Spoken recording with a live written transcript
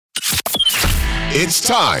It's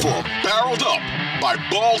time for Barreled Up by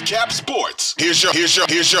Ball Cap Sports. Here's your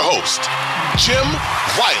host, Jim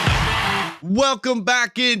Wiley. Welcome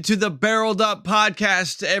back into the Barreled Up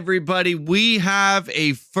podcast, everybody. We have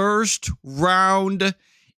a first round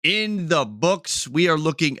in the books. We are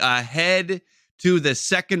looking ahead to the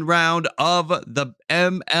second round of the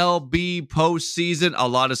MLB postseason. A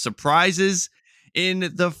lot of surprises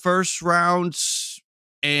in the first round,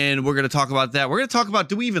 and we're going to talk about that. We're going to talk about,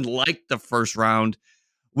 do we even like the first round?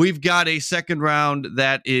 We've got a second round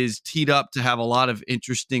that is teed up to have a lot of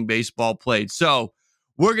interesting baseball played. So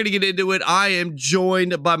we're going to get into it. I am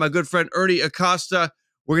joined by my good friend Ernie Acosta.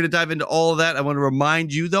 We're going to dive into all of that. I want to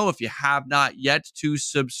remind you, though, if you have not yet, to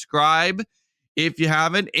subscribe if you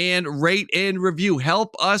haven't, and rate and review.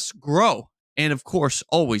 Help us grow. And, of course,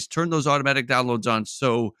 always turn those automatic downloads on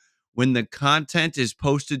so when the content is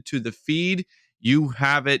posted to the feed, you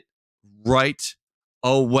have it right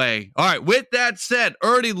away. All right, with that said,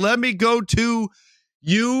 Ernie, let me go to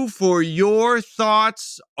you for your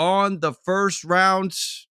thoughts on the first round.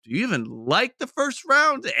 Do you even like the first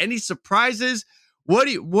round? Any surprises? What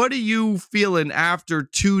are you feeling after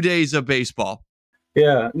 2 days of baseball?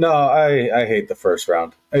 Yeah, no, I hate the first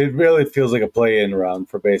round. It really feels like a play-in round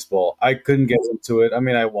for baseball. I couldn't get into it. I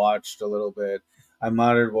mean, I watched a little bit. I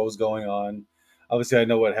monitored what was going on. Obviously, I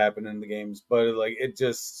know what happened in the games, but like it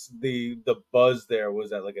just the buzz there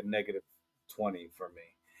was at like a negative 20 for me.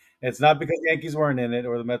 It's not because the Yankees weren't in it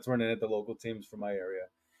or the Mets weren't in it, the local teams from my area.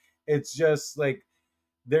 It's just like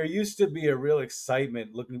there used to be a real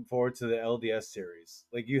excitement looking forward to the LDS series.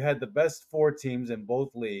 Like you had the best four teams in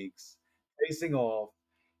both leagues facing off.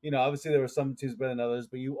 You know, obviously there were some teams better than others,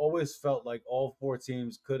 but you always felt like all four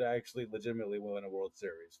teams could actually legitimately win a World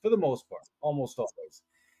Series for the most part, almost always.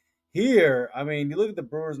 Here, I mean, you look at the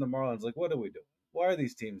Brewers and the Marlins, like, what are we doing? Why are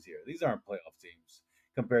these teams here? These aren't playoff teams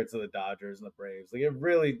compared to the Dodgers and the Braves. Like,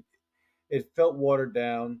 it felt watered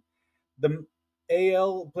down. The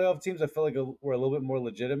AL playoff teams, I felt like were a little bit more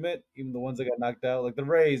legitimate, even the ones that got knocked out. Like, the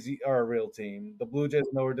Rays are a real team. The Blue Jays,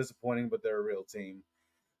 no, were disappointing, but they're a real team.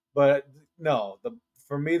 But no,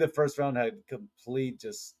 for me, the first round had complete,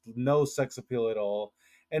 just no sex appeal at all.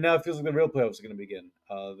 And now it feels like the real playoffs are going to begin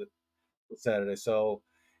Saturday. So,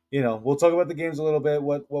 you know, we'll talk about the games a little bit,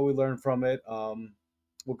 what we learned from it,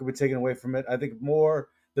 what could be taken away from it. I think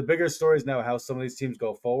the bigger story is now how some of these teams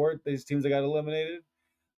go forward, these teams that got eliminated.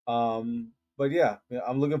 But yeah,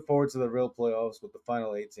 I'm looking forward to the real playoffs with the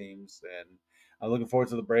final 8 teams, and I'm looking forward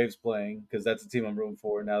to the Braves playing because that's the team I'm rooting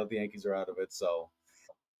for now that the Yankees are out of it. So,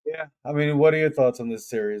 yeah, I mean, what are your thoughts on this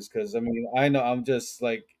series? Because I mean, I know I'm just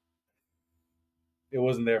like, it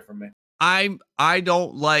wasn't there for me. I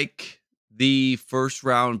don't like the first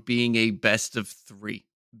round being a best of 3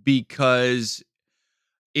 because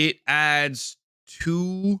it adds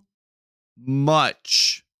too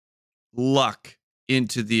much luck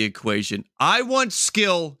into the equation. I want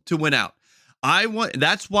skill to win out.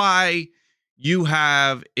 That's why you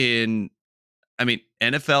have NFL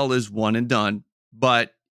is one and done,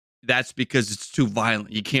 but that's because it's too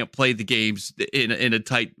violent. You can't play the games in a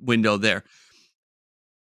tight window there.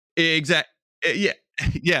 Exactly.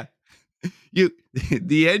 Yeah.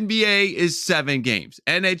 The NBA is 7 games,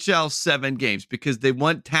 NHL 7 games because they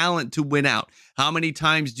want talent to win out. How many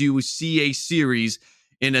times do you see a series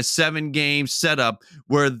in a 7-game setup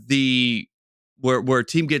where where a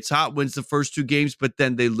team gets hot, wins the first 2 games, but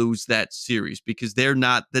then they lose that series because they're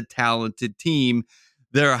not the talented team.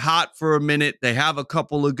 They're hot for a minute, they have a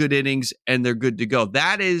couple of good innings, and they're good to go.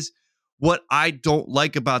 That is what I don't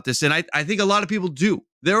like about this, and I think a lot of people do.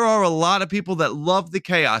 There are a lot of people that love the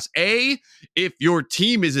chaos. If your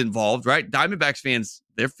team is involved, right? Diamondbacks fans,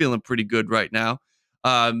 they're feeling pretty good right now.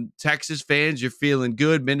 Texas fans, you're feeling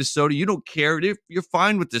good. Minnesota, you don't care. You're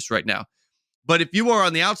fine with this right now. But if you are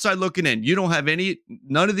on the outside looking in, you don't have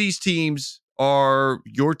none of these teams are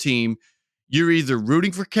your team. You're either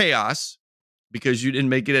rooting for chaos because you didn't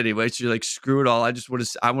make it anyway. So you're like, screw it all. I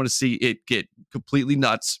want to see it get completely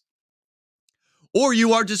nuts. Or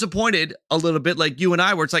you are disappointed a little bit like you and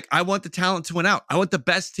I, where it's like, I want the talent to win out. I want the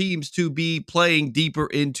best teams to be playing deeper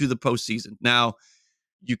into the postseason. Now,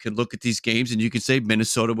 you can look at these games and you can say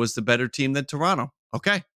Minnesota was the better team than Toronto.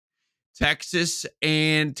 Okay. Texas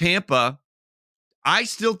and Tampa. I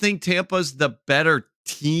still think Tampa's the better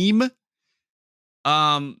team.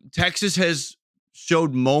 Texas has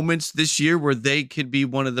showed moments this year where they could be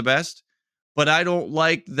one of the best, but I don't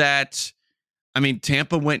like that. I mean,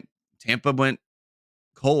 Tampa went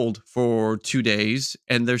cold for 2 days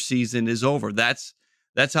and their season is over. That's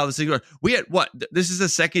how this thing goes. We had this is the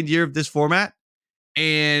second year of this format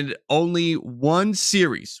and only one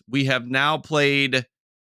series. We have now played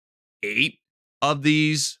 8 of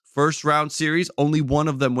these first round series, only one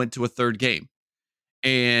of them went to a third game.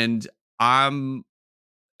 And I'm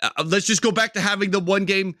let's just go back to having the one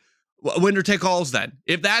game winner take alls then.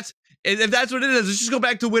 If that's what it is, let's just go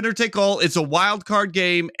back to winner take all. It's a wild card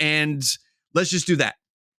game, and let's just do that.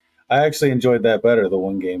 I actually enjoyed that better, the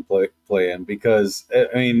one game play in, because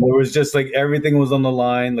I mean there was just like everything was on the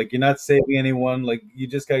line. Like you're not saving anyone. Like you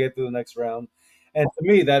just gotta get through the next round. And to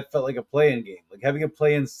me, that felt like a play in game. Like having a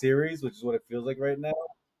play in series, which is what it feels like right now.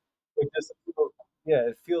 It just yeah,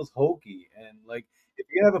 it feels hokey. And like if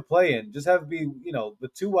you're gonna have a play in, just have it be, the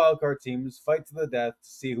two wild card teams fight to the death to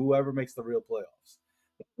see whoever makes the real playoffs.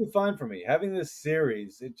 It'll be fine for me. Having this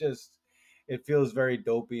series, it feels very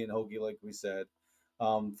dopey and hokey, like we said.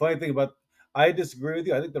 Funny thing about I disagree with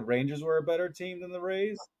you. I think the Rangers were a better team than the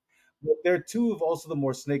Rays. But they're two of also the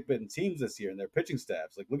more snake bitten teams this year in their pitching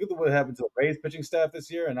staffs. Like, look at what happened to the Rays pitching staff this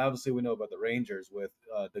year, and obviously we know about the Rangers with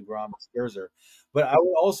Degrom and Scherzer. But I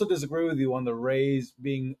would also disagree with you on the Rays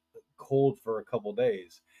being cold for a couple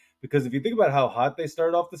days, because if you think about how hot they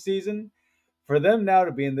started off the season, for them now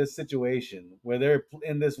to be in this situation where they're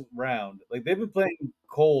in this round, like they've been playing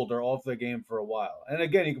cold or off their game for a while. And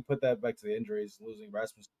again, you can put that back to the injuries, losing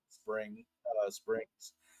Rasmus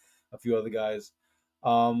Springs, a few other guys.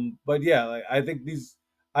 But yeah, like, I think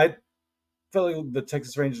I felt like the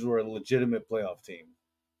Texas Rangers were a legitimate playoff team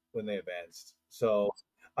when they advanced. So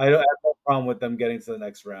I don't have no problem with them getting to the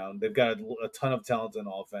next round. They've got a ton of talent in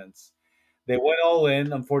offense. They went all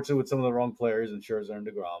in, unfortunately, with some of the wrong players and Scherzer and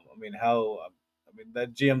Degrom. I mean,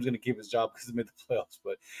 that GM's going to keep his job because he made the playoffs,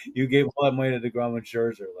 but you gave all that money to Degrom and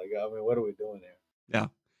Scherzer. Like, I mean, what are we doing here?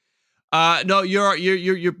 Yeah. No, your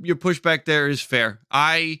pushback there is fair.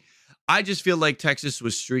 I just feel like Texas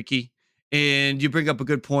was streaky, and you bring up a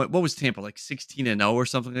good point. What was Tampa, like 16-0 or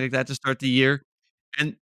something like that to start the year?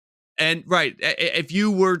 And right, if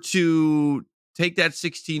you were to take that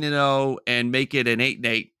 16-0 and make it an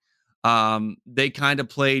 8-8, they kind of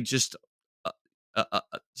played just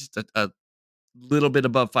a little bit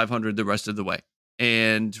above 500 the rest of the way.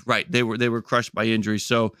 And right, they were crushed by injury.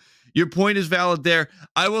 So your point is valid there.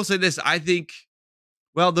 I will say this: I think,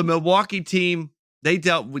 well, the Milwaukee team, they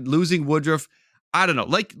dealt with losing Woodruff. I don't know.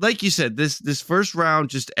 Like you said, this first round,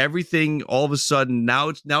 just everything all of a sudden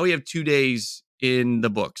now we have 2 days in the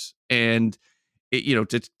books, and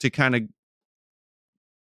to kind of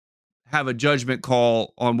have a judgment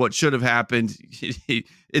call on what should have happened,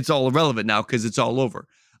 it's all irrelevant now because it's all over.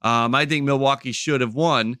 I think Milwaukee should have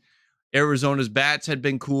won. Arizona's bats had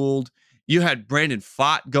been cooled. You had Brandon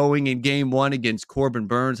Pfaadt going in game one against Corbin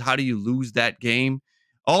Burns. How do you lose that game?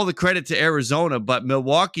 All the credit to Arizona, but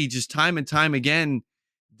Milwaukee just time and time again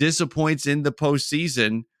disappoints in the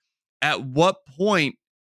postseason. At what point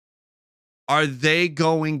are they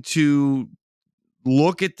going to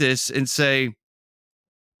look at this and say,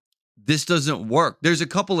 this doesn't work? There's a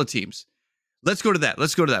couple of teams. Let's go to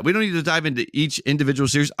that. We don't need to dive into each individual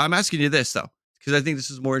series. I'm asking you this, though, because I think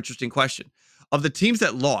this is a more interesting question. Of the teams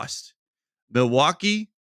that lost,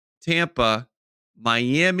 Milwaukee, Tampa,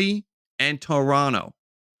 Miami, and Toronto,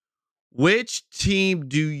 which team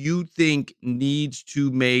do you think needs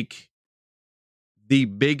to make the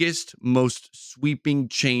biggest, most sweeping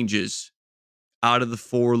changes out of the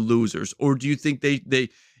four losers? Or do you think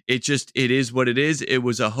it is what it is? It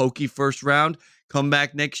was a hokey first round. Come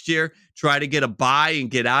back next year, try to get a bye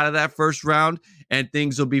and get out of that first round, and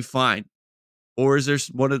things will be fine. Or is there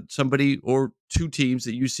somebody or two teams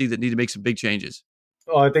that you see that need to make some big changes?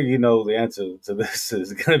 Oh, I think you know the answer to this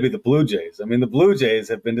is going to be the Blue Jays. I mean, the Blue Jays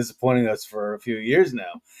have been disappointing us for a few years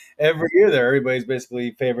now. Every year, there, everybody's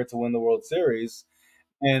basically favorite to win the World Series,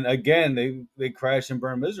 and again, they crash and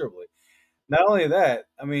burn miserably. Not only that,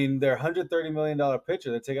 I mean, their $130 million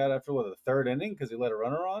pitcher they take out after what, the third inning because he let a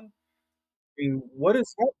runner on. I mean, what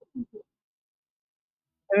is happening?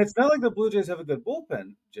 And it's not like the Blue Jays have a good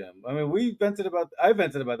bullpen, Jim. I mean, I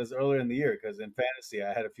vented about this earlier in the year because in fantasy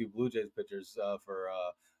I had a few Blue Jays pitchers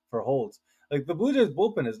for holds. Like the Blue Jays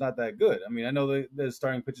bullpen is not that good. I mean, I know there's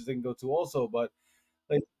starting pitchers they can go to also, but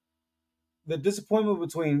like the disappointment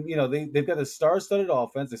between they've got a star-studded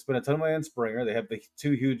offense. They spent a ton of money on Springer. They have the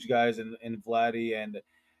two huge guys in Vladdy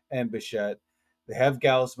and Bichette. They have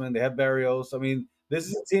Gaussman. They have Barrios. I mean, this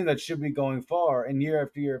is a team that should be going far, and year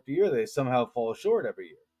after year after year, they somehow fall short every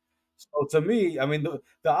year. So to me, I mean,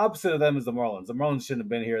 the opposite of them is the Marlins. The Marlins shouldn't have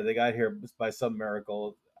been here. They got here by some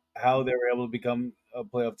miracle. How they were able to become a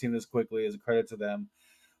playoff team this quickly is a credit to them.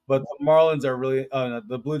 But the Marlins are really, no,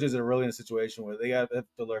 the Blue Jays are really in a situation where they have to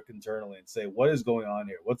lurk internally and say, what is going on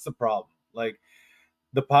here? What's the problem? Like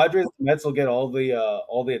the Padres, the Mets will get all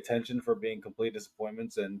the attention for being complete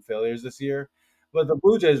disappointments and failures this year. But the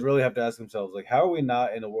Blue Jays really have to ask themselves, like, how are we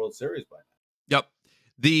not in a World Series by now? Yep.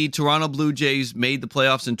 The Toronto Blue Jays made the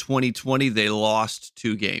playoffs in 2020. They lost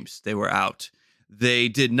 2 games. They were out. They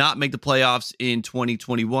did not make the playoffs in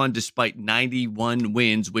 2021 despite 91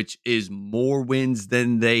 wins, which is more wins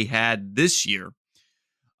than they had this year.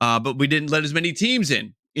 But we didn't let as many teams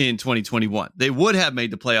in 2021. They would have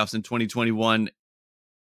made the playoffs in 2021.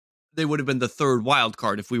 They would have been the third wild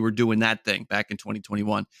card if we were doing that thing back in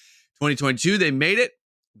 2021. 2022, they made it.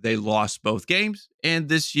 They lost both games. And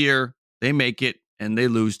this year, they make it and they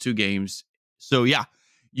lose 2 games. So, yeah,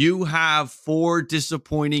 you have 4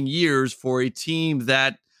 disappointing years for a team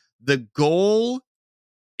that the goal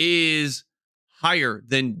is higher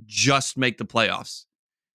than just make the playoffs.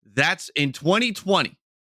 That's in 2020.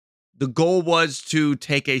 The goal was to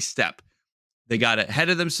take a step. They got ahead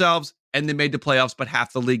of themselves and they made the playoffs, but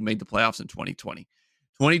half the league made the playoffs in 2020.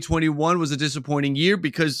 2021 was a disappointing year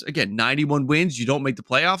because, again, 91 wins, you don't make the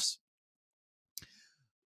playoffs.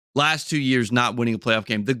 Last 2 years, not winning a playoff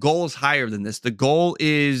game. The goal is higher than this. The goal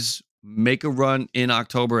is make a run in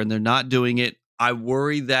October, and they're not doing it. I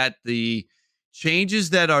worry that the changes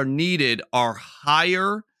that are needed are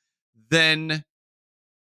higher than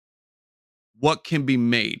what can be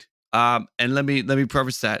made. And let me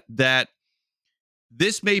preface that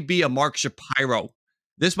this may be a Mark Shapiro.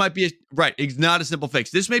 This might be right. It's not a simple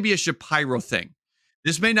fix. This may be a Shapiro thing.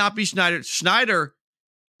 This may not be Schneider. Schneider,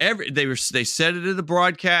 they said it in the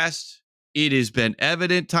broadcast. It has been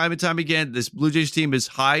evident time and time again. This Blue Jays team is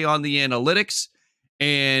high on the analytics,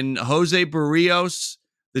 and Jose Barrios.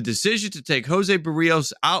 The decision to take Jose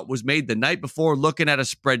Barrios out was made the night before, looking at a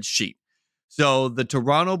spreadsheet. So the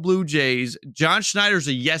Toronto Blue Jays, John Schneider's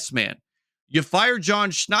a yes man. You fire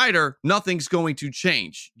John Schneider, nothing's going to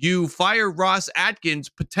change. You fire Ross Atkins,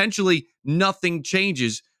 potentially nothing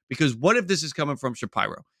changes, because what if this is coming from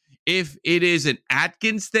Shapiro? If it is an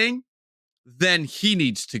Atkins thing, then he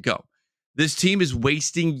needs to go. This team is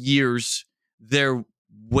wasting years. They're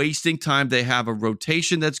wasting time. They have a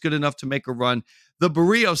rotation that's good enough to make a run. The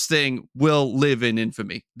Barrios thing will live in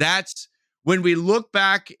infamy. That's when we look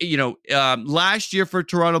back, last year for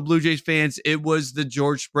Toronto Blue Jays fans, it was the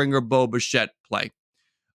George Springer, Bo Bichette play.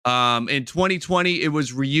 In 2020, it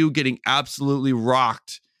was Ryu getting absolutely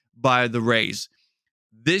rocked by the Rays.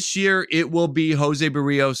 This year, it will be Jose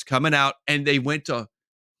Barrios coming out, and they went to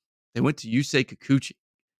Yusei Kikuchi.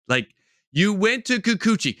 Like, you went to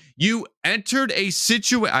Kikuchi. You entered a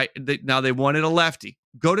situation. Now they wanted a lefty.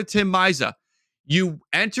 Go to Tim Miza. You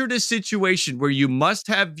entered a situation where you must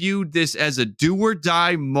have viewed this as a do or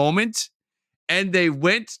die moment, and they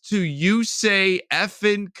went to Yusei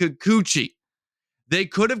effing Kikuchi. They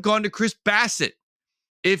could have gone to Chris Bassett.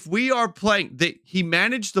 If we are playing, he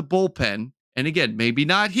managed the bullpen, and again, maybe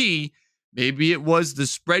not he. Maybe it was the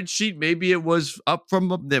spreadsheet. Maybe it was up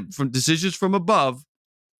from decisions from above.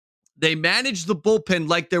 They managed the bullpen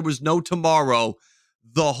like there was no tomorrow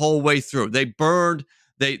the whole way through. They burned.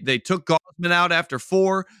 They took Gosman out after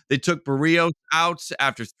 4. They took Barrios out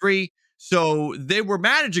after 3. So they were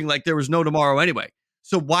managing like there was no tomorrow anyway.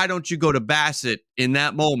 So why don't you go to Bassett in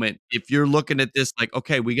that moment if you're looking at this like,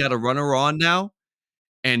 okay, we got a runner on now,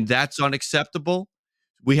 and that's unacceptable.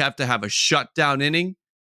 We have to have a shutdown inning.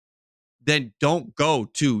 Then don't go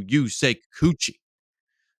to Yusei Kikuchi.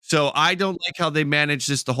 So I don't like how they manage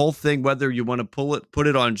this, the whole thing, whether you want to put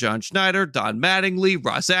it on John Schneider, Don Mattingly,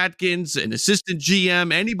 Ross Atkins, an assistant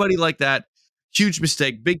GM, anybody like that. Huge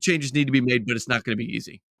mistake. Big changes need to be made, but it's not going to be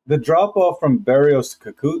easy. The drop off from Barrios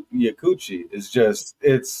to Yakuchi is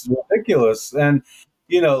it's ridiculous. And,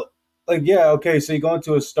 like, yeah, okay, so you go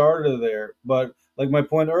into a starter there, but like my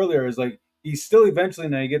point earlier is like, he's still eventually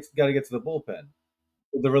now got to get to the bullpen,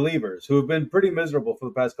 the relievers who have been pretty miserable for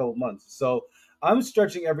the past couple of months. So I'm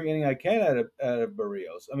stretching every inning I can out of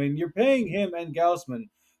Barrios. I mean, you're paying him and Gaussman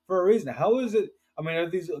for a reason. How is it? I mean, are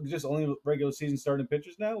these just only regular season starting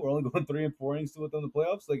pitchers now? We're only going 3 and 4 innings to within the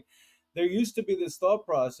playoffs. Like, there used to be this thought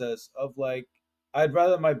process of like, I'd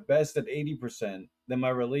rather my best at 80% than my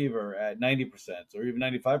reliever at 90% or even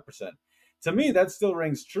 95%. To me, that still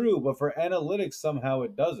rings true, but for analytics, somehow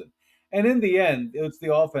it doesn't. And in the end, it's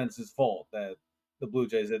the offense's fault that the Blue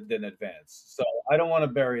Jays didn't advance. So I don't want to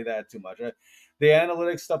bury that too much. The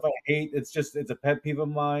analytics stuff I hate. It's a pet peeve of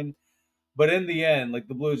mine. But in the end, like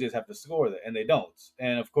the Blue Jays have to score that, and they don't.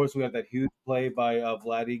 And of course, we have that huge play by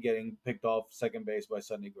Vladdy getting picked off second base by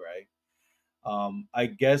Sonny Gray. I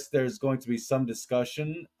guess there's going to be some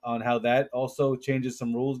discussion on how that also changes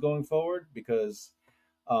some rules going forward because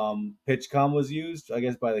PitchCom was used, I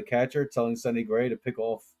guess, by the catcher telling Sonny Gray to pick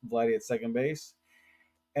off Vladdy at second base.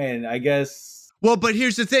 And I guess Well, but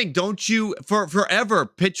here's the thing. Don't you for forever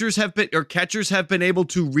pitchers have been or catchers have been able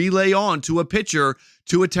to relay on to a pitcher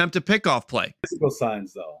to attempt a pickoff play. Physical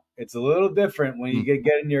signs, though, it's a little different when you Mm,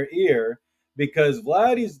 get in your ear because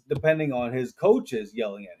Vladdy's depending on his coaches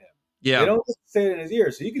yelling at him. They yeah. don't just say it in his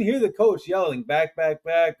ear, so you can hear the coach yelling back, back,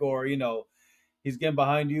 back, or he's getting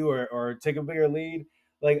behind you or take a bigger lead.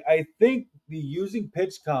 Like I think the using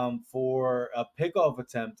pitch com for a pickoff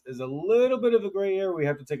attempt is a little bit of a gray area we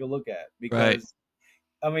have to take a look at Right. because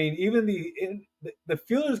I mean even the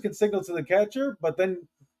fielders can signal to the catcher, but then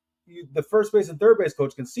the first base and third base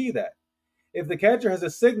coach can see that. If the catcher has a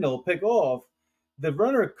signal pick off, the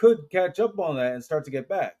runner could catch up on that and start to get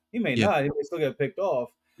back. He may Yeah. not. He may still get picked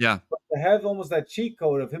off. Yeah. But to have almost that cheat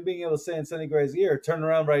code of him being able to say in Sonny Gray's ear, turn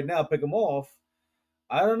around right now, pick him off.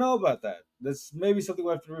 I don't know about that. This may be something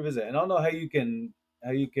we have to revisit. And I don't know how you can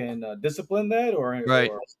discipline that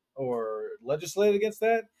Right. or legislate against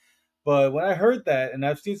that. But when I heard that, and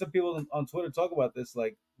I've seen some people on Twitter talk about this,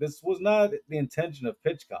 like this was not the intention of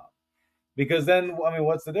PitchCom. Because then, I mean,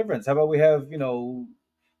 what's the difference? How about we have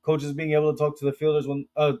coaches being able to talk to the fielders when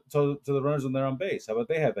to the runners when they're on base? How about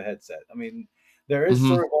they have a headset? I mean, there is Hmm.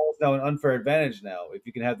 sort of almost now an unfair advantage now if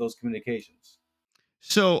you can have those communications.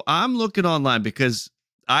 So I'm looking online because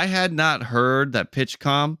I had not heard that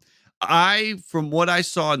PitchCom. From what I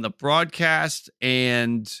saw in the broadcast,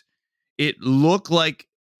 and it looked like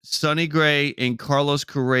Sonny Gray and Carlos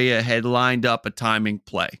Correa had lined up a timing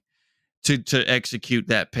play to execute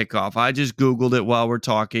that pickoff. I just Googled it while we're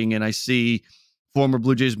talking, and I see former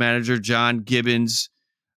Blue Jays manager John Gibbons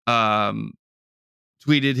um,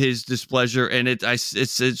 tweeted his displeasure, and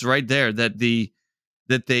it's right there that the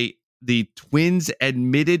Twins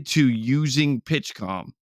admitted to using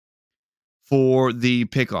PitchCom for the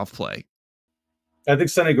pickoff play. I think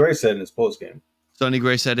Sonny Gray said in his post game. Sonny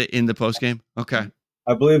Gray said it in the postgame. Okay.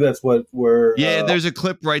 I believe that's what we're. Yeah, there's a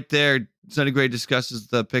clip right there. Sonny Gray discusses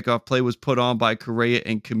the pickoff play was put on by Correa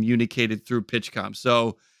and communicated through PitchCom.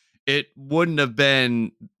 So it wouldn't have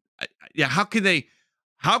been. Yeah, how can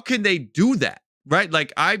they do that? Right?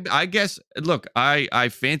 Like I guess. Look, I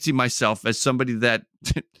fancy myself as somebody that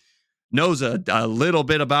knows a little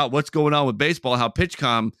bit about what's going on with baseball, how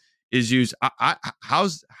PitchCom is used.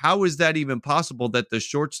 How is that even possible that the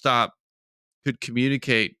shortstop could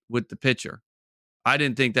communicate with the pitcher? I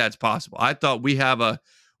didn't think that's possible. I thought we have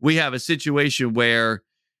a situation where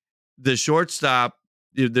the shortstop,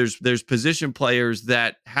 there's position players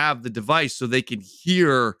that have the device so they can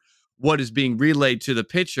hear what is being relayed to the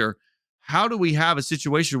pitcher. How do we have a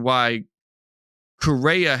situation why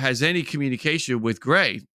Correa has any communication with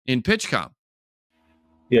Gray in PitchCom?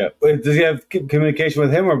 Yeah, but does he have communication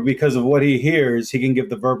with him, or because of what he hears, he can give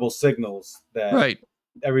the verbal signals that Right.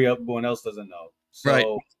 everyone else doesn't know? Right.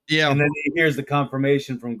 So, Yeah. and then he hears the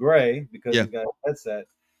confirmation from Gray because Yeah. he's got a headset.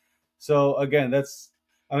 So again,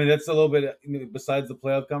 I mean, that's a little bit besides the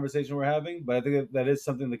playoff conversation we're having, but I think that is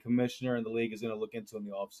something the commissioner and the league is going to look into in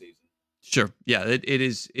the offseason. Sure. Yeah. It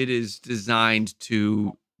is designed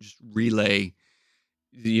to just relay,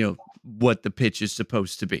 what the pitch is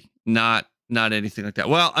supposed to be, not anything like that.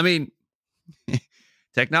 Well, I mean,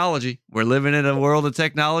 technology. We're living in a world of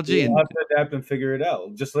technology, We'll and have to adapt and figure it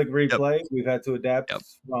out. Just like yep, replay, we've had to adapt yep.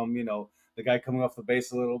 from the guy coming off the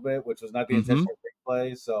base a little bit, which was not the Mm-hmm. intention of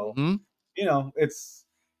replay. So Mm-hmm.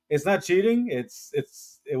 it's not cheating.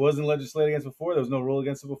 It wasn't legislated against before. There was no rule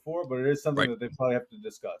against it before, but it is something Right. that they probably have to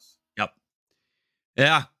discuss. Yep.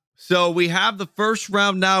 Yeah. So we have the first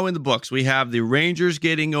round now in the books. We have the Rangers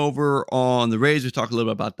getting over on the Rays. We talked a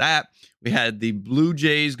little bit about that. We had the Blue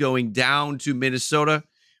Jays going down to Minnesota.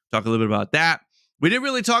 Talk a little bit about that. We didn't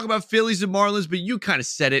really talk about Phillies and Marlins, but you kind of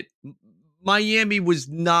said it. Miami was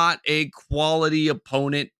not a quality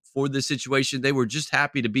opponent for the situation. They were just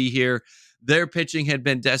happy to be here. Their pitching had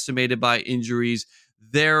been decimated by injuries.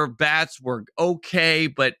 Their bats were okay,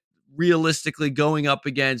 but realistically going up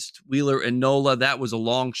against Wheeler and Nola, that was a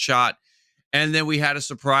long shot. And then we had a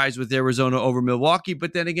surprise with Arizona over Milwaukee.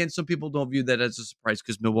 But then again, some people don't view that as a surprise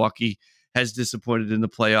because Milwaukee has disappointed in the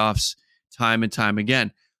playoffs time and time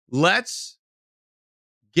again. Let's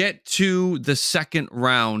get to the second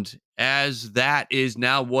round, as that is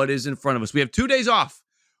now what is in front of us. We have 2 days off.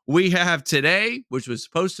 We have today, which was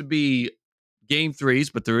supposed to be game threes,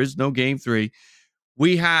 but there is no game three.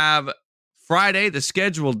 We have Friday, the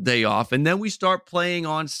scheduled day off, and then we start playing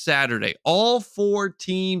on Saturday. All 4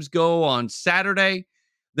 teams go on Saturday.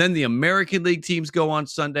 Then the American League teams go on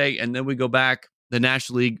Sunday, and then we go back. The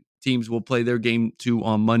National League teams will play their game 2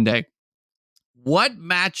 on Monday. What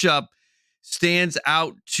matchup stands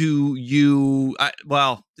out to you?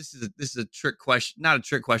 Well, this is a trick question, not a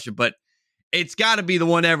trick question, but it's got to be the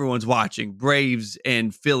one everyone's watching, Braves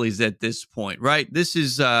and Phillies at this point, right? This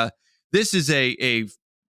is a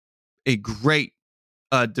great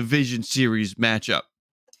division series matchup.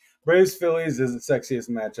 Braves Phillies is the sexiest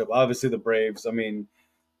matchup. Obviously, the Braves. I mean,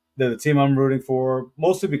 they're the team I'm rooting for,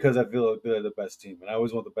 mostly because I feel like they're the best team, and I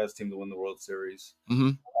always want the best team to win the World Series.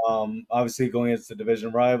 Hmm. Obviously, going against the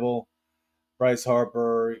division rival, Bryce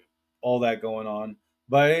Harper, all that going on.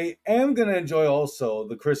 But I am going to enjoy also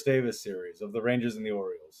the Chris Davis series of the Rangers and the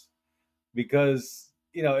Orioles because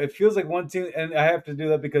it feels like one team, and I have to do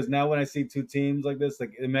that because now when I see two teams like this,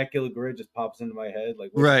 like immaculate grid just pops into my head.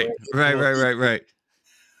 Like, which Right, way? right, right, right, right.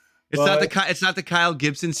 But It's not the Kyle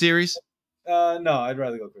Gibson series. no, I'd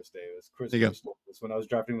rather go Chris Davis. There you go. Davis. When I was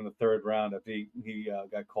drafting him in the third round, after he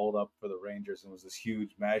got called up for the Rangers and was this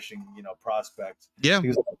huge mashing, prospect. Yeah. He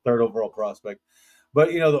was like a third overall prospect. But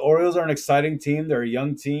the Orioles are an exciting team. They're a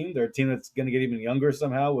young team. They're a team that's going to get even younger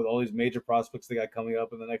somehow with all these major prospects they got coming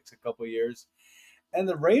up in the next couple of years. And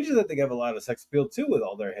the Rangers, I think, have a lot of sex appeal too with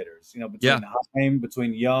all their hitters. Yeah. Between Heim,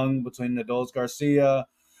 between Young, between Adolis Garcia.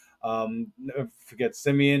 Forget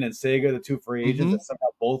Simeon and Sega, the two free agents that somehow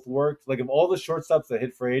both worked. Like, of all the shortstops that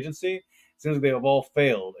hit free agency, it seems like they have all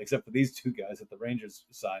failed except for these two guys that the Rangers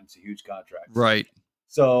signed to huge contracts. Right.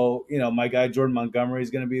 So, my guy Jordan Montgomery is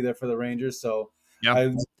going to be there for the Rangers. So, Yeah.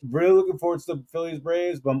 I'm really looking forward to the Phillies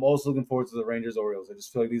Braves, but I'm also looking forward to the Rangers Orioles. I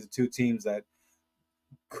just feel like these are two teams that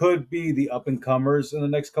could be the up and comers in the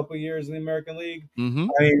next couple of years in the American League. Mm-hmm.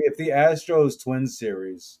 I mean, if the Astros Twins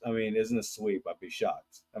series, isn't a sweep, I'd be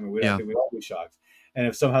shocked. I think we'd all be shocked. And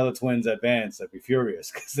if somehow the Twins advance, I'd be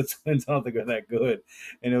furious because the Twins I don't think are that good,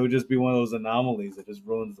 and it would just be one of those anomalies that just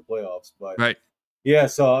ruins the playoffs. But Right. yeah,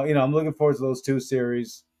 so I'm looking forward to those two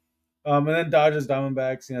series. And then Dodgers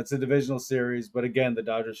Diamondbacks, it's a divisional series, but again, the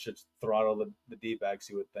Dodgers should throttle the D-backs,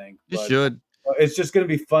 you would think. It But should. it's just going to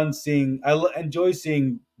be fun seeing. Enjoy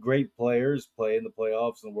seeing great players play in the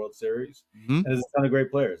playoffs and the World Series. Mm-hmm. And there's a ton of great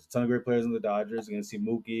players. A ton of great players in the Dodgers. You're going to see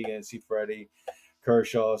Mookie. You're going to see Freddie,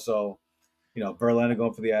 Kershaw. So, Verlander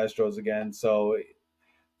going for the Astros again. So,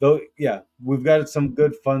 we've got some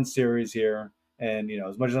good fun series here. And,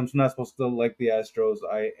 as much as I'm not supposed to like the Astros,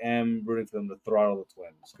 I am rooting for them to throttle the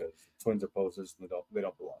Twins because the Twins are posers and they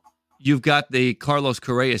don't belong. You've got the Carlos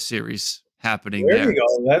Correa series happening There you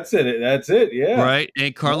go. That's it. Yeah. Right.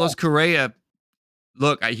 And Carlos Correa,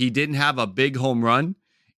 look, he didn't have a big home run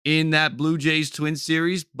in that Blue Jays Twins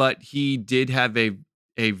series, but he did have a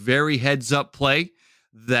very heads up play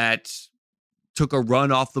that took a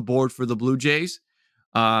run off the board for the Blue Jays.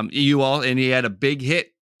 And he had a big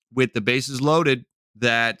hit with the bases loaded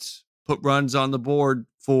that put runs on the board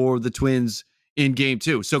for the Twins in game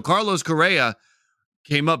 2. So Carlos Correa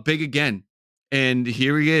came up big again. And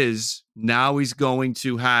here he is. Now he's going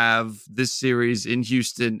to have this series in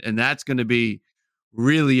Houston, and that's going to be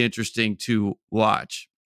really interesting to watch.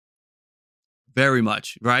 Very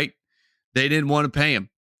much, right? They didn't want to pay him,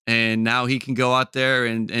 and now he can go out there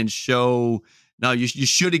and show. No, you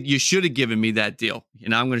should have given me that deal,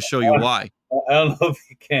 and I'm going to show you why. I don't know if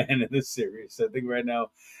he can in this series. I think right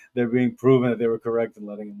now they're being proven that they were correct in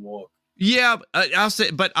letting him walk. Yeah, I'll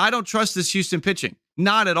say, but I don't trust this Houston pitching.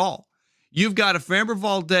 Not at all. You've got a Framber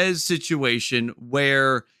Valdez situation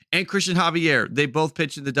where, and Christian Javier, they both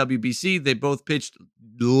pitched in the WBC. They both pitched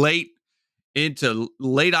late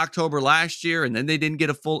October last year, and then they didn't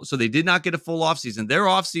get so they did not get a full offseason. Their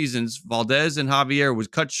off seasons, Valdez and Javier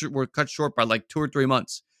were cut short by like 2 or 3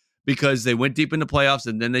 months because they went deep into playoffs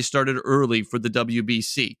and then they started early for the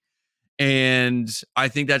WBC. And I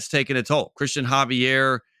think that's taken a toll. Christian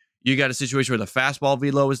Javier, you got a situation where the fastball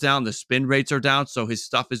velo is down, the spin rates are down, so his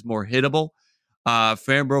stuff is more hittable.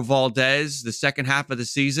 Framber Valdez, the second half of the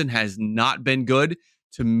season has not been good.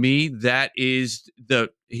 To me, that is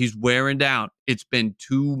he's wearing down. It's been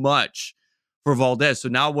too much for Valdez. So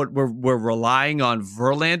now what we're relying on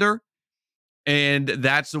Verlander, and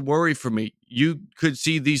that's a worry for me. You could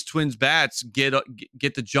see these Twins bats get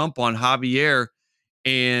the jump on Javier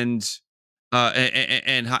and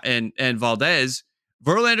Valdez.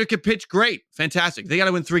 Verlander could pitch great, fantastic. They got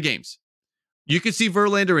to win 3 games. You could see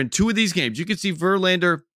Verlander in 2 of these games. You could see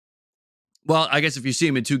Verlander. Well, I guess if you see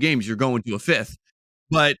him in 2 games, you're going to a 5th.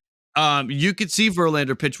 But you could see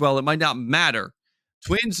Verlander pitch well. It might not matter.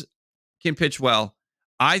 Twins can pitch well.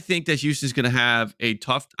 I think that Houston's going to have a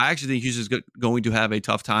tough. I actually think Houston's going to have a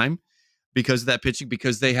tough time because of that pitching,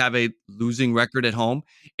 because they have a losing record at home,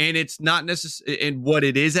 and it's not necessary. And what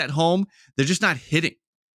it is at home, they're just not hitting.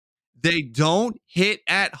 They don't hit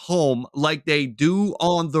at home like they do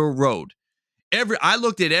on the road. I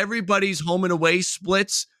looked at everybody's home and away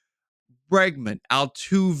splits. Bregman,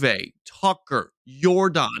 Altuve, Tucker,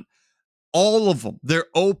 Jordan. All of them. Their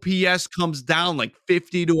OPS comes down like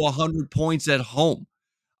 50 to 100 points at home.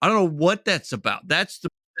 I don't know what that's about. That's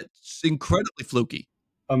incredibly fluky.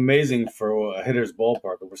 Amazing for a hitter's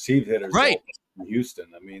ballpark, a received hitter's Right. ballpark in Houston.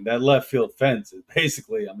 I mean, that left field fence is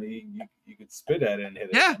basically, I mean, you could spit at it and hit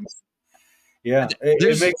it. Yeah. I mean, yeah, it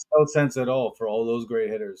There's makes no sense at all for all those great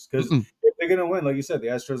hitters. Because mm-mm. if they're going to win, like you said, the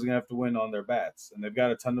Astros are going to have to win on their bats. And they've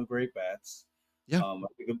got a ton of great bats. Yeah.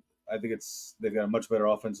 I think they've got a much better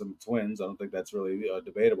offense than the Twins. I don't think that's really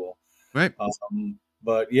debatable. Right.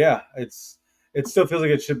 But yeah, it still feels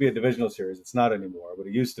like it should be a divisional series. It's not anymore, but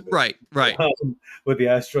it used to be. Right. With the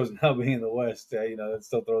Astros now being in the West, that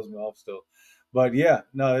still throws me off still. But yeah,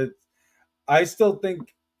 no, I still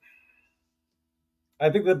think. I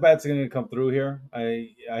think the bats are going to come through here. I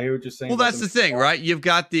hear what you're saying. Well, that's the thing, right? You've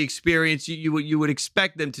got the experience. You would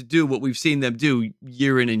expect them to do what we've seen them do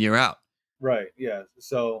year in and year out. Right. Yeah.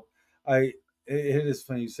 So it is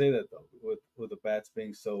funny you say that though, with the bats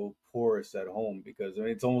being so porous at home, because I mean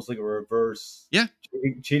it's almost like a reverse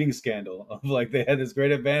cheating scandal of like they had this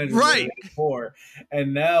great advantage right before,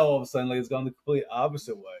 and now all of a sudden like it's gone the complete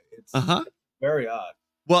opposite way. It's very odd.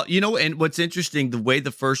 Well, and what's interesting, the way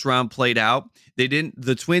the first round played out,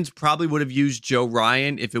 the Twins probably would have used Joe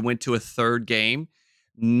Ryan if it went to a third game.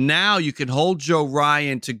 Now you can hold Joe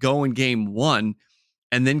Ryan to go in game 1,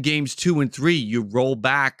 and then games 2 and 3, you roll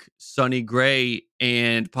back Sonny Gray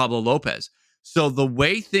and Pablo Lopez. So the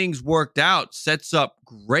way things worked out sets up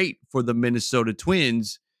great for the Minnesota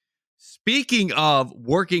Twins. Speaking of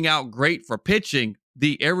working out great for pitching,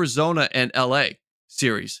 the Arizona and LA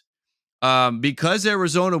series. Because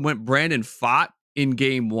Arizona went Brandon Pfaadt in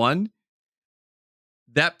game 1,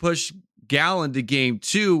 that pushed Gallen to game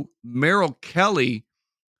 2. Merrill Kelly,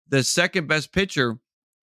 the second best pitcher.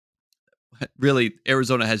 Really,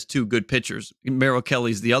 Arizona has 2 good pitchers. Merrill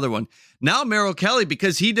Kelly's the other one. Now Merrill Kelly,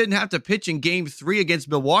 because he didn't have to pitch in game 3 against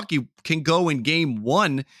Milwaukee, can go in game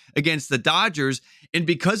 1 against the Dodgers. And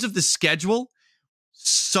because of the schedule,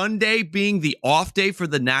 Sunday being the off day for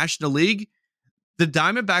the National League, the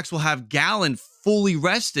Diamondbacks will have Gallen fully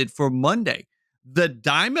rested for Monday. The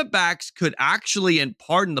Diamondbacks could actually, and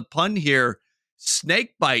pardon the pun here,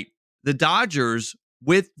 snakebite the Dodgers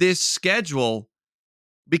with this schedule,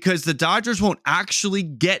 because the Dodgers won't actually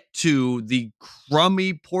get to the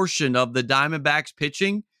crummy portion of the Diamondbacks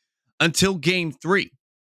pitching until game 3.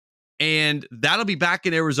 And that'll be back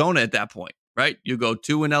in Arizona at that point, right? You go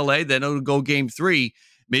 2 in LA, then it'll go game 3.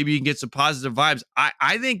 Maybe you can get some positive vibes.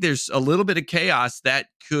 I think there's a little bit of chaos that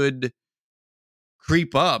could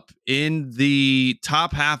creep up in the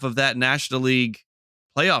top half of that National League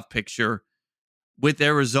playoff picture, with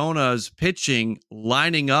Arizona's pitching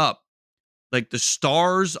lining up, like the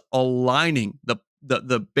stars aligning,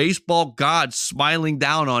 the baseball gods smiling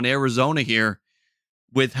down on Arizona here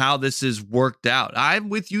with how this is worked out. I'm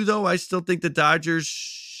with you, though. I still think the Dodgers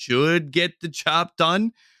should get the job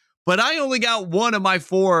done. But I only got 1 of my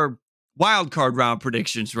 4 wild card round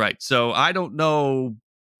predictions right. So I don't know.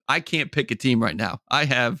 I can't pick a team right now. I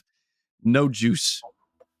have no juice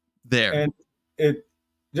there. And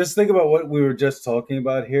just think about what we were just talking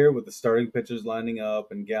about here with the starting pitchers lining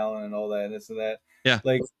up and Gallen and all that and this and that. Yeah.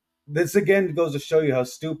 Like this again goes to show you how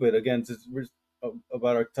stupid, again,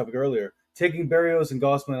 about our topic earlier, taking Berrios and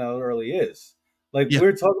Gossman out early is. Like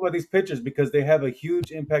we're talking about these pitchers because they have a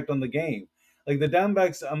huge impact on the game. Like the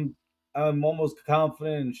Diamondbacks, I'm almost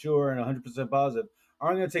confident and sure and 100% positive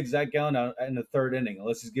aren't going to take Zach Gallen out in the 3rd inning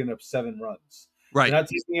unless he's giving up 7 runs. Right. They're not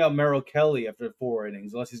taking out Merrill Kelly after 4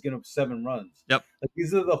 innings unless he's giving up 7 runs. Yep. Like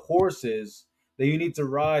these are the horses that you need to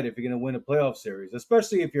ride if you're going to win a playoff series,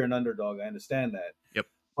 especially if you're an underdog. I understand that. Yep.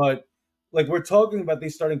 But like we're talking about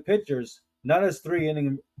these starting pitchers not as 3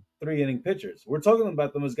 inning pitchers. We're talking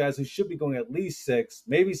about them as guys who should be going at least 6,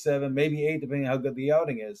 maybe 7, maybe 8, depending on how good the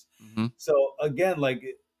outing is. Mm-hmm. So again, like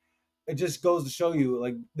it just goes to show you,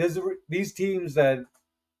 like there's these teams that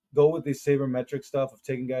go with this sabermetric stuff of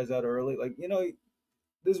taking guys out early. Like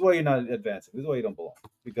this is why you're not advancing. This is why you don't belong.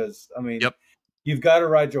 Because I mean, you've got to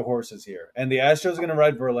ride your horses here, and the Astros are going to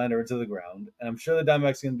ride Verlander into the ground, and I'm sure the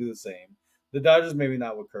Diamondbacks are going to do the same. The Dodgers maybe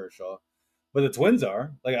not with Kershaw. But the Twins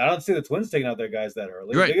are. Like, I don't see the Twins taking out their guys that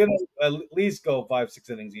early. Right. They're going to at least go 5-6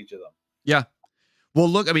 innings each of them. Yeah. Well,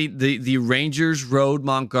 look, I mean, the Rangers rode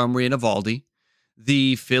Montgomery and Evaldi.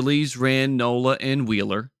 The Phillies ran Nola and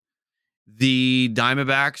Wheeler. The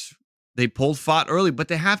Diamondbacks, they pulled Pfaadt early, but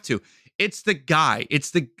they have to. It's the guy.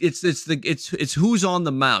 It's who's on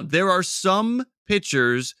the mound. There are some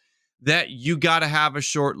pitchers that you got to have a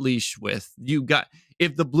short leash with.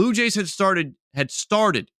 If the Blue Jays had started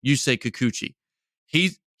Yusei Kikuchi.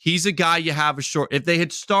 He's a guy you have a short. If they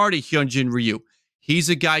had started Hyunjin Ryu, He's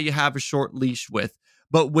a guy you have a short leash with.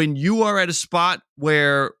 But when you are at a spot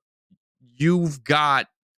where you've got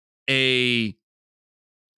a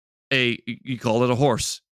you call it a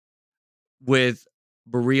horse with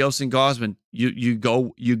Barrios and Gosman, you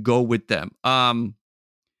go with them.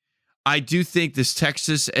 I do think this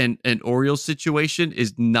Texas and Orioles situation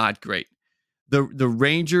is not great. The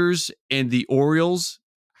Rangers and the Orioles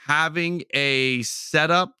having a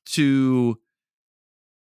setup to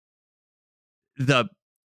the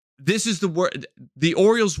this is the word the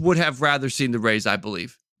Orioles would have rather seen the Rays, I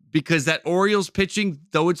believe, because that Orioles pitching,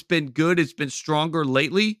 though it's been good, it's been stronger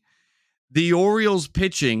lately. The Orioles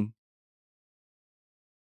pitching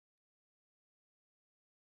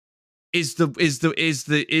is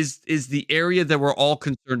the area that we're all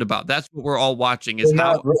concerned about. That's what we're all watching is They're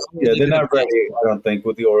how not, yeah, are they they're gonna not pitch? ready, I don't think,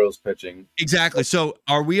 with the Orioles pitching. Exactly. So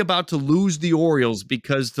are we about to lose the Orioles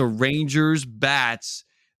because the Rangers bats,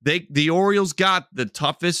 the Orioles got the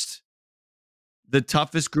toughest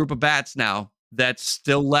group of bats now that's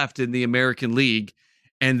still left in the American League,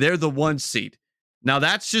 and they're the 1 seed. Now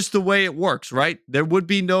that's just the way it works, right? There would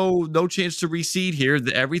be no chance to reseed here.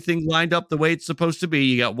 Everything lined up the way it's supposed to be.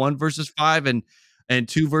 You got 1 versus 5 and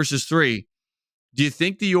 2 versus 3. Do you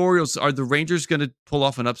think the Rangers going to pull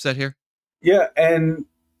off an upset here? Yeah, and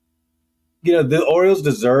the Orioles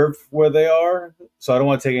deserve where they are, so I don't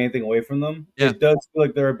want to take anything away from them. Yeah. It does feel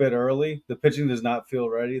like they're a bit early. The pitching does not feel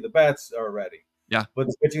ready. The bats are ready, Yeah. but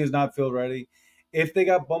the pitching does not feel ready. If they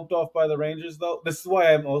got bumped off by the Rangers, though, this is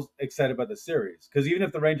why I'm most excited about the series. Because even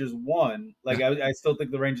if the Rangers won, like Yeah. I still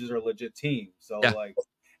think the Rangers are a legit team. So Yeah. like,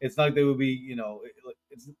 it's not like they would be,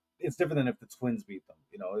 it's different than if the Twins beat them.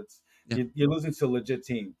 It's Yeah. you're losing to a legit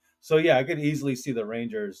team. So yeah, I could easily see the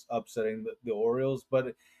Rangers upsetting the Orioles,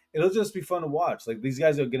 but it'll just be fun to watch. Like these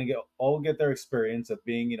guys are going to get their experience of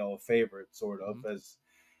being, a favorite sort of as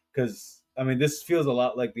because I mean this feels a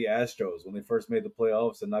lot like the Astros when they first made the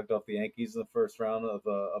playoffs and knocked off the Yankees in the first round of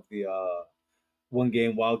the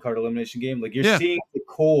 1-game wild card elimination game. Like you're Yeah. seeing the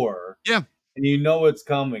core, Yeah. and you know it's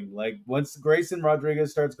coming. Like once Grayson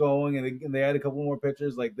Rodriguez starts going and they add a couple more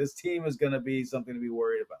pitchers, like this team is going to be something to be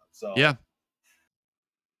worried about. So Yeah.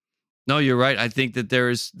 No, you're right. I think that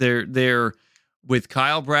they're with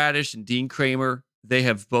Kyle Bradish and Dean Kramer. They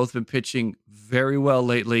have both been pitching very well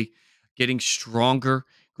lately, getting stronger.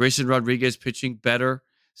 Grayson Rodriguez pitching better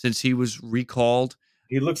since he was recalled.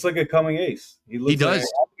 he looks like a coming ace. He He looks like I don't does.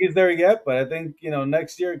 think he's there yet, but I think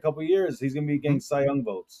next year, a couple years, he's going to be getting Mhm. Cy Young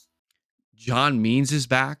votes. John Means is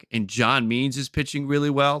back, and John Means is pitching really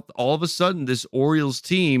well. All of a sudden, this Orioles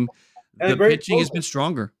team, And a the great pitching has closer. been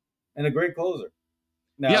stronger. And a great closer.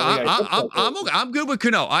 Yeah, Now they got I'm good with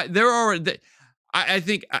Cano. I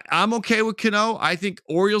think I'm okay with Cano. I think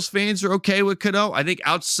Orioles fans are okay with Cano. I think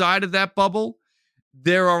outside of that bubble,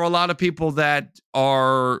 there are a lot of people that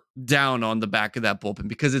are down on the back of that bullpen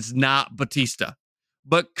because it's not Batista.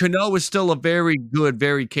 But Cano is still a very good,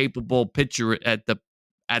 very capable pitcher at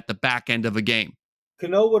the back end of a game.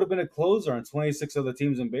 Cano would have been a closer on 26 other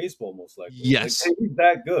teams in baseball, most likely. Like Yes. he's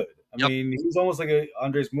that good. I Yep. mean, he's almost like a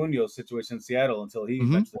Andres Munoz situation in Seattle until he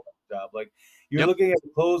Mm-hmm. eventually got the job. Like you're Yep. looking at a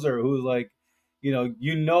closer who's like,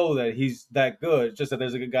 that he's that good. It's just that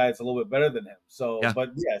there's like a guy that's a little bit better than him. So, Yeah.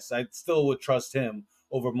 but yes, I still would trust him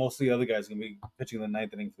over most of the other guys going to be pitching the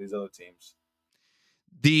ninth inning for these other teams.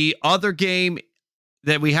 The other game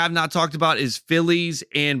that we have not talked about is Phillies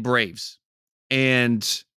and Braves. And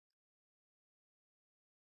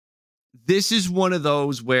this is one of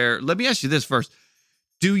those where, let me ask you this first.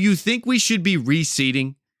 Do you think we should be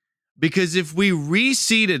reseeding? Because if we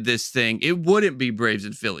reseeded this thing, it wouldn't be Braves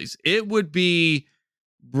and Phillies. It would be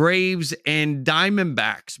Braves and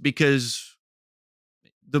Diamondbacks because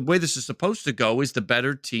the way this is supposed to go is the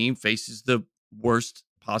better team faces the worst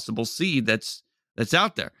possible seed that's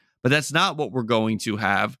out there. But that's not what we're going to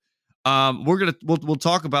have. We'll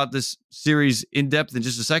talk about this series in depth in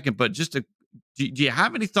just a second, but do you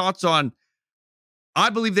have any thoughts on? I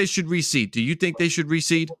believe they should reseed. Do you think they should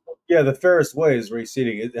reseed? Yeah, the fairest way is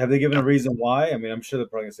reseeding. Have they given Yeah. a reason why? I mean, I'm sure they're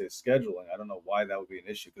probably going to say scheduling. I don't know why that would be an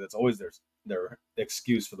issue because that's always their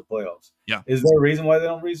excuse for the playoffs. Yeah. Is there a reason why they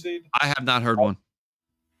don't reseed? I have not heard one.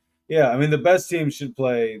 Yeah, I mean, the best team should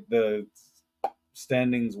play the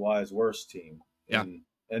standings-wise worst team in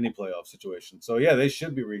any playoff situation. So, yeah, they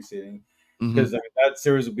should be reseeding because that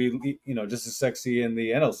series would be, just as sexy in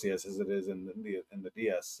the NLCS as it is in the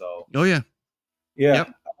DS. So, Oh, yeah. yeah,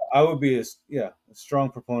 Yep. I would be a strong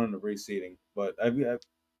proponent of reseeding, but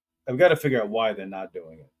I've got to figure out why they're not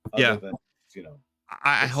doing it. Other than,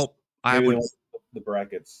 I hope I maybe would. they want the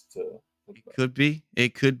brackets to. It could be.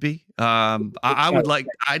 It could be. I would like.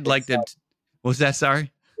 I'd like them. Was that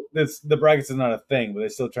sorry? the brackets is not a thing, but they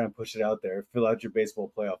still try and push it out there. Fill out your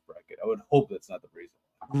baseball playoff bracket. I would hope that's not the reason.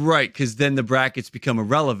 Right, because then the brackets become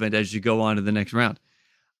irrelevant as you go on to the next round.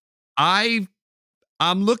 I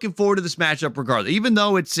I'm looking forward to this matchup regardless, even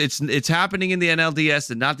though it's happening in the NLDS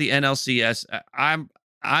and not the NLCS.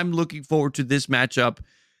 I'm looking forward to this matchup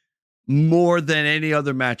more than any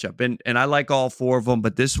other matchup, and I like all four of them,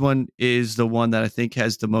 but this one is the one that I think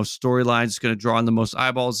has the most storylines. It's going to draw on the most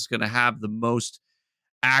eyeballs. It's going to have the most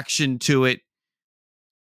action to it.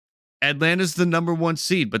 Atlanta's the number one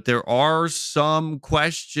seed, but there are some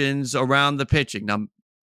questions around the pitching. Now,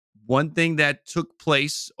 one thing that took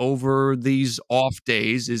place over these off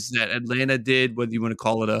days is that Atlanta did, whether you want to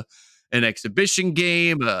call it an exhibition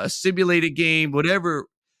game, a simulated game, whatever.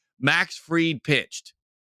 Max Fried pitched,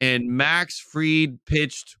 and Max Fried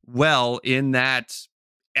pitched well in that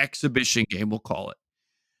exhibition game. We'll call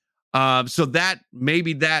it. So that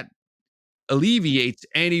maybe that alleviates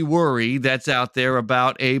any worry that's out there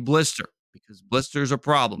about a blister, because blisters are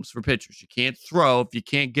problems for pitchers. You can't throw if you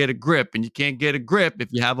can't get a grip, and you can't get a grip if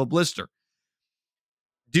you have a blister.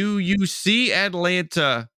 Do you see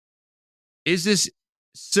Atlanta? Is this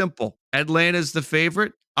simple? Atlanta's the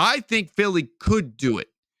favorite. I think Philly could do it.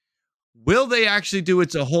 Will they actually do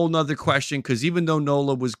it's a whole nother question, because even though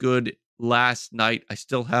Nola was good last night, I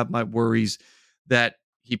still have my worries that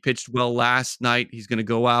he pitched well last night. He's going to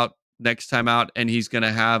go out next time out and he's going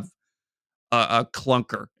to have a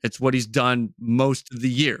clunker. It's what he's done most of the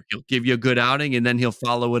year. He'll give you a good outing and then he'll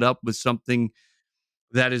follow it up with something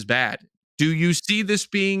that is bad. Do you see this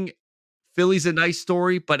being Philly's a nice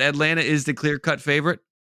story, but Atlanta is the clear-cut favorite?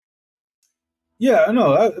 Yeah,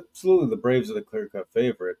 no, absolutely. The Braves are the clear-cut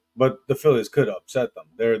favorite, but the Phillies could upset them.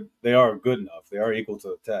 They are good enough. They are equal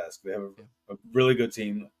to the task. They have a really good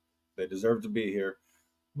team. They deserve to be here.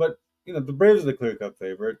 But the Braves are the clear-cut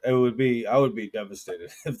favorite. I would be devastated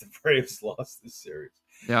if the Braves lost this series.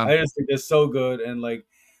 Yeah. I just think they're so good, and like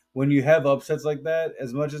when you have upsets like that,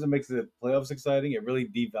 as much as it makes the playoffs exciting, it really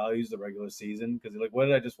devalues the regular season, because you're like, what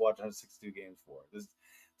did I just watch 162 games for?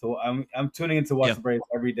 So I'm tuning in to watch the Braves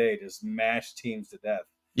every day, just mash teams to death.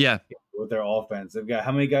 Yeah. With their offense, they've got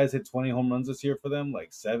how many guys hit 20 home runs this year for them?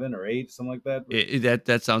 Like 7 or 8, something like that.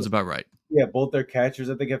 That sounds about right. Yeah, both their catchers,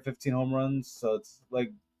 I think, have 15 home runs. So it's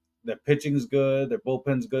like their pitching's good, their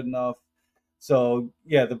bullpen's good enough. So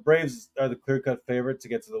yeah, the Braves are the clear-cut favorite to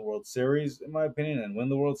get to the World Series, in my opinion, and win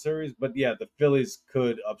the World Series. But yeah, the Phillies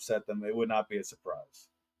could upset them. It would not be a surprise.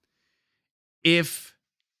 If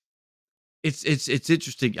it's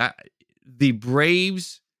interesting, the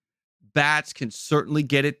Braves bats can certainly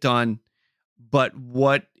get it done, but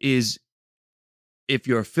what is, if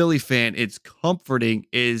you're a Philly fan, it's comforting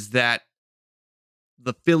is that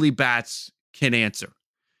the Philly bats can answer,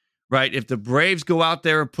 right? If the Braves go out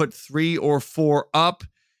there and put 3 or 4 up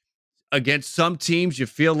against some teams, you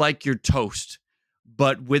feel like you're toast.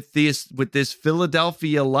 But with this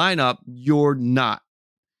Philadelphia lineup, you're not.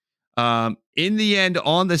 In the end,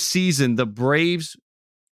 on the season, the Braves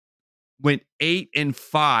went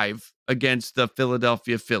 8-5 against the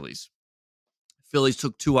Philadelphia Phillies. Phillies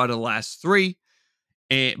took 2 out of the last 3,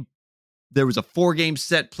 and there was a 4-game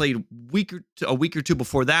set played a week or two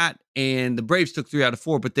before that, and the Braves took 3 out of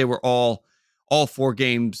 4, but they were all 4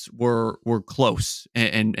 games were close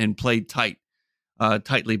and played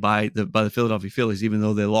tightly by the Philadelphia Phillies, even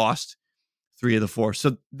though they lost 3 of the 4.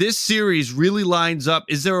 So this series really lines up.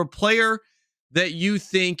 Is there a player that you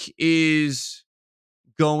think is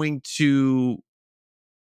going to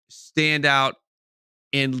stand out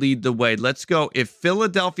and lead the way? Let's go. If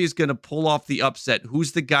Philadelphia is going to pull off the upset,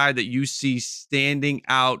 who's the guy that you see standing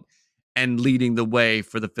out and leading the way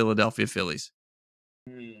for the Philadelphia Phillies?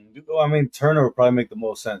 I mean, Turner would probably make the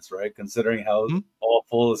most sense, right? Considering how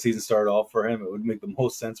awful the season started off for him, it would make the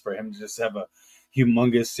most sense for him to just have a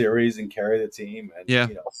humongous series and carry the team and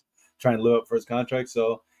try and live up for his contract.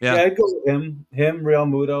 So I'd go with him, Real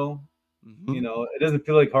Muto. Mm-hmm. It doesn't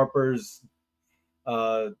feel like Harper's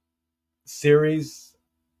series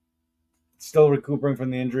still recuperating from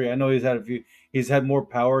the injury. I know he's had more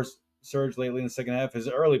power surge lately in the second half. His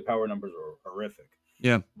early power numbers were horrific.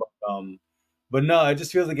 Yeah. But no, it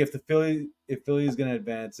just feels like if Philly is going to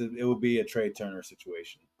advance, it would be a Trey Turner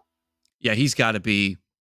situation. Yeah, he's got to be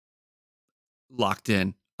locked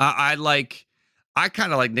in. I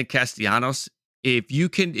kind of like Nick Castellanos. If you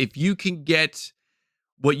can get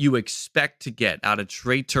what you expect to get out of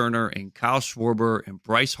Trey Turner and Kyle Schwarber and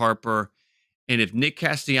Bryce Harper, and if Nick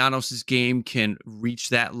Castellanos' game can reach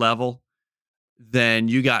that level, then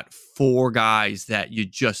you got 4 guys that you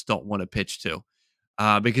just don't want to pitch to.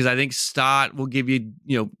 Because I think Stott will give you,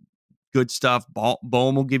 good stuff.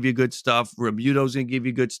 Bohm will give you good stuff. Rebuto's going to give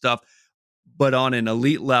you good stuff. But on an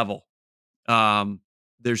elite level,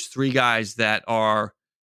 there's three guys that are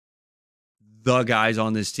the guys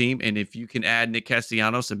on this team. And if you can add Nick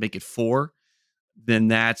Castellanos and make it four, then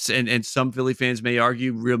that's and some Philly fans may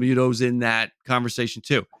argue Rebuto's in that conversation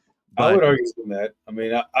too. I But would argue from that. I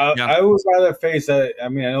mean, yeah. I would rather face. I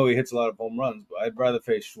mean, I know he hits a lot of home runs, but I'd rather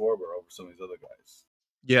face Schwarber over some of these other guys.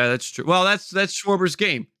 Yeah, that's true. Well, that's Schwarber's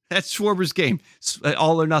game. That's Schwarber's game.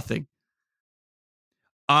 All or nothing.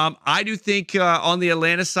 I do think on the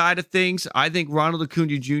Atlanta side of things, I think Ronald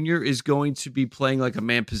Acuna Jr. is going to be playing like a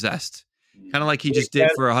man possessed, kind of like he just did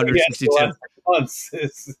for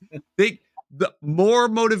 162. The more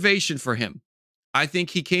motivation for him. I think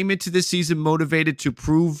he came into this season motivated to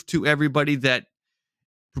prove to everybody that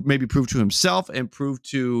maybe prove to himself and prove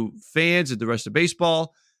to fans and the rest of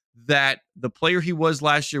baseball that the player he was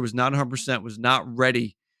last year was not 100%, was not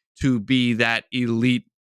ready to be that elite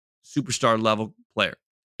superstar level player.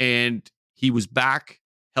 And he was back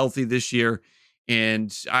healthy this year.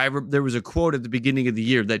 And there was a quote at the beginning of the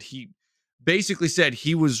year that he basically said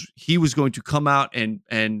he was going to come out and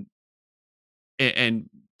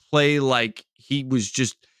play like he was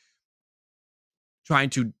just trying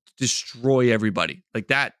to destroy everybody, like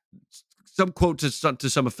that. Some quote to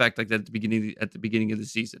some effect like that at the beginning of the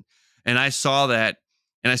season. And I saw that,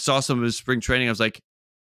 and I saw some of his spring training. I was like,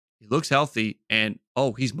 he looks healthy, and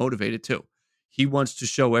he's motivated too. He wants to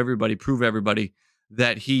show everybody, prove everybody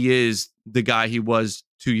that he is the guy he was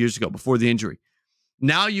 2 years ago before the injury.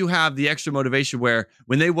 Now you have the extra motivation where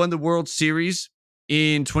when they won the World Series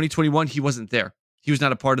in 2021, he wasn't there. He was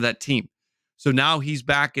not a part of that team. So now he's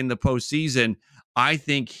back in the postseason. I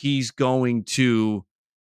think he's going to,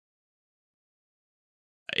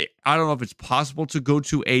 I don't know if it's possible to go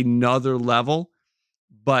to another level,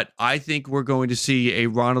 but I think we're going to see a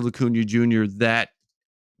Ronald Acuna Jr. that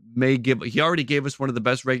he already gave us one of the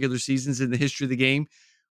best regular seasons in the history of the game.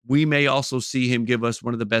 We may also see him give us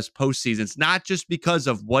one of the best postseasons, not just because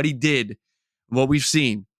of what he did, what we've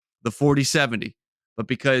seen, the 40-70, but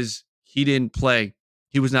because he didn't play.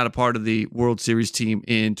 He was not a part of the World Series team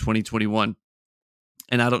in 2021.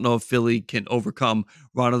 And I don't know if Philly can overcome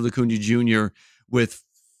Ronald Acuna Jr. with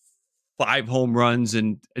 5 home runs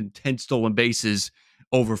and 10 stolen bases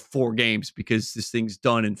over 4 games, because this thing's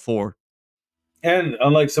done in 4. And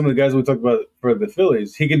unlike some of the guys we talked about for the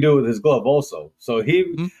Phillies, he can do it with his glove also. So I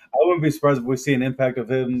wouldn't be surprised if we see an impact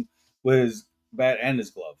of him with his bat and his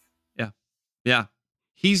glove. Yeah.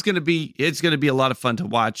 It's going to be a lot of fun to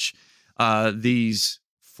watch these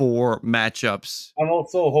 4 matchups. I'm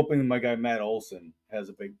also hoping my guy Matt Olson has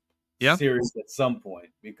a big series at some point,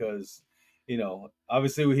 because,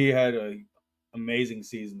 obviously he had an amazing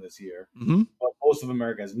season this year, but most of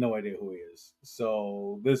America has no idea who he is.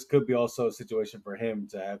 So this could be also a situation for him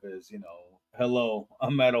to have his, hello,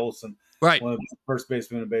 I'm Matt Olson, right? One of the first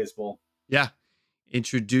basemen in baseball. Yeah,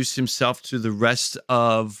 introduce himself to the rest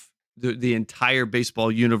of the entire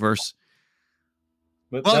baseball universe.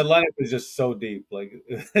 But that lineup is just so deep. Like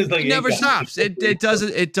it never stops. It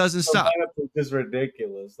doesn't stop. The lineup is just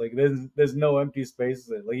ridiculous. Like there's no empty spaces.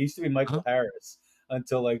 Like it used to be Michael Harris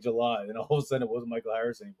until like July, and all of a sudden it wasn't Michael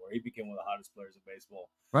Harris anymore. He became one of the hottest players in baseball.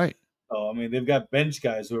 Right. So I mean, they've got bench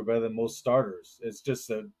guys who are better than most starters. It's just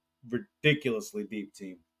a ridiculously deep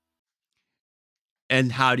team.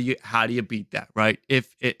 And how do you beat that, right?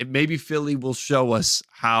 If maybe Philly will show us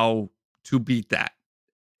how to beat that,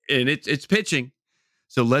 and it's pitching.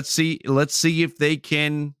 So let's see if they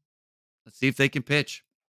can pitch.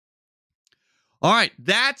 All right,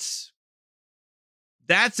 that's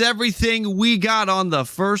everything we got on the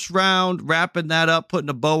first round. Wrapping that up, putting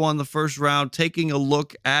a bow on the first round, taking a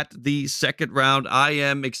look at the second round. I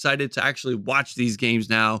am excited to actually watch these games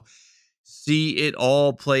now, see it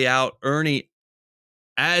all play out. Ernie,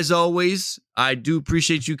 as always, I do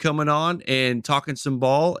appreciate you coming on and talking some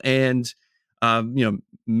ball and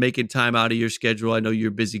making time out of your schedule. I know you're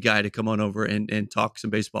a busy guy to come on over and talk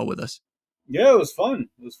some baseball with us. Yeah, it was fun.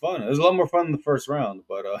 It was a lot more fun than the first round,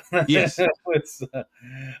 but yes,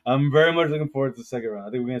 I'm very much looking forward to the second round.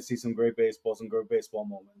 I think we're going to see some great baseball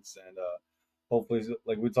moments, and hopefully,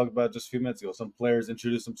 like we talked about just a few minutes ago, some players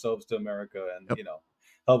introduce themselves to America and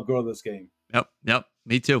help grow this game. Yep.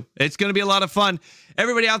 Me too. It's going to be a lot of fun.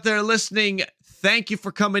 Everybody out there listening, thank you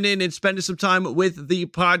for coming in and spending some time with the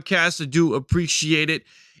podcast. I do appreciate it.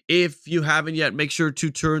 If you haven't yet, make sure to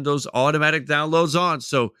turn those automatic downloads on,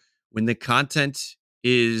 so when the content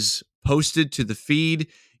is posted to the feed,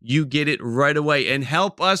 you get it right away, and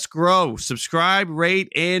help us grow. Subscribe,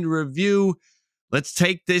 rate, and review. Let's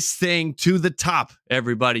take this thing to the top,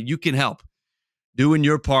 everybody. You can help doing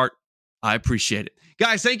your part. I appreciate it.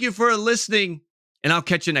 Guys, thank you for listening, and I'll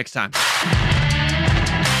catch you next time.